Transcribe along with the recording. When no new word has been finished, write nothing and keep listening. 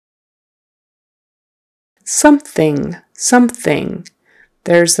something, something.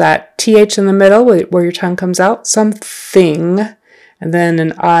 There's that TH in the middle where your tongue comes out, something. And then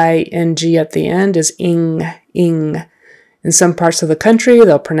an ing at the end is ing, ing. In some parts of the country,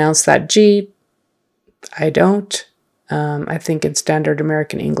 they'll pronounce that G. I don't. I think in standard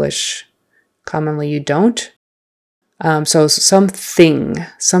American English, commonly you don't. So something,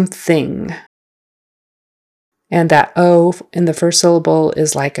 something. And that O in the first syllable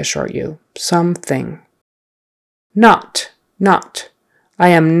is like a short U. Something. Not, not. I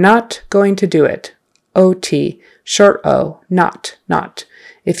am not going to do it. O-T, short O, not, not.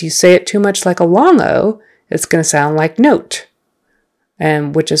 If you say it too much like a long O, it's going to sound like note,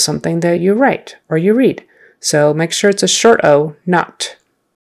 and which is something that you write or you read. So make sure it's a short O, not.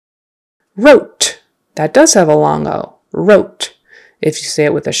 Wrote. That does have a long O. Wrote. If you say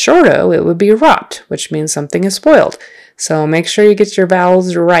it with a short O, it would be rot, which means something is spoiled. So make sure you get your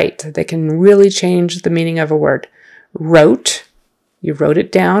vowels right. They can really change the meaning of a word. Wrote. You wrote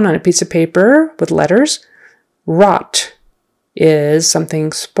it down on a piece of paper with letters. Rot is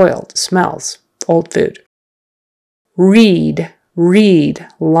something spoiled, smells, old food. Read, read,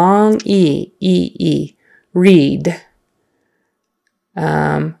 long E, E-E, read.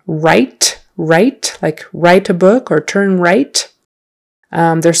 Write, write, like write a book or turn right.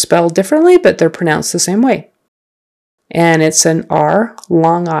 They're spelled differently, but they're pronounced the same way. And it's an R,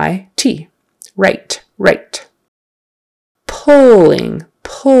 long I-T, right, right. Pulling,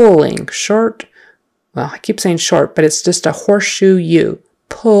 pulling, short, well, I keep saying short, but it's just a horseshoe U.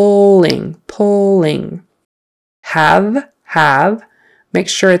 Pulling, pulling. Have, make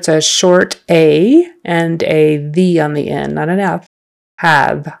sure it's a short A and a V on the end, not an F.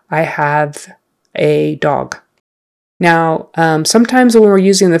 Have, I have a dog. Now, sometimes when we're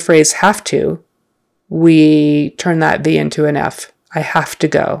using the phrase have to, we turn that V into an F. I have to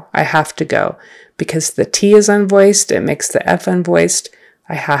go, I have to go. Because the T is unvoiced, it makes the F unvoiced.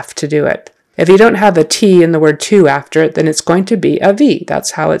 I have to do it. If you don't have a T in the word to after it, then it's going to be a V.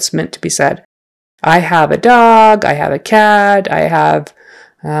 That's how it's meant to be said. I have a dog, I have a cat, I have,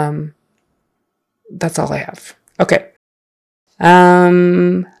 that's all I have. Okay.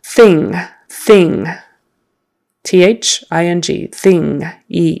 Thing, thing. T-H-I-N-G, thing,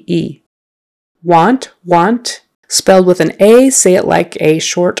 E-E. Want, want. Spelled with an A, say it like a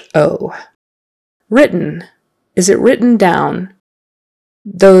short O. Written. Is it written down?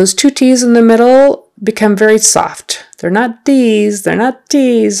 Those two T's in the middle become very soft. They're not D's, they're not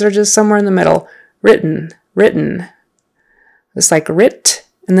T's, they're just somewhere in the middle. Written, written. It's like writ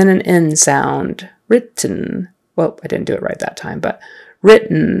and then an N sound. Written. Well, I didn't do it right that time, but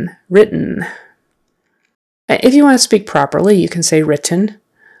written, written. If you want to speak properly, you can say written.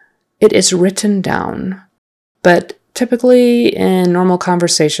 It is written down. But typically in normal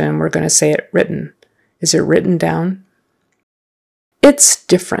conversation, we're going to say it written. Is it written down? It's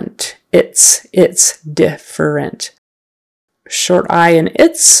different. It's different. Short I in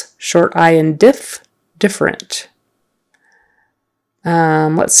it's, short I in different.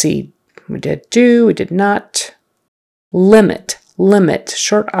 Let's see. We did do, we did not. Limit, limit.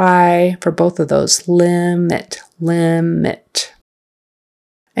 Short I for both of those. Limit, limit.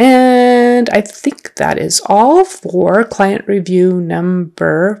 And I think that is all for client review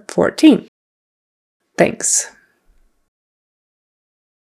number 14. Thanks.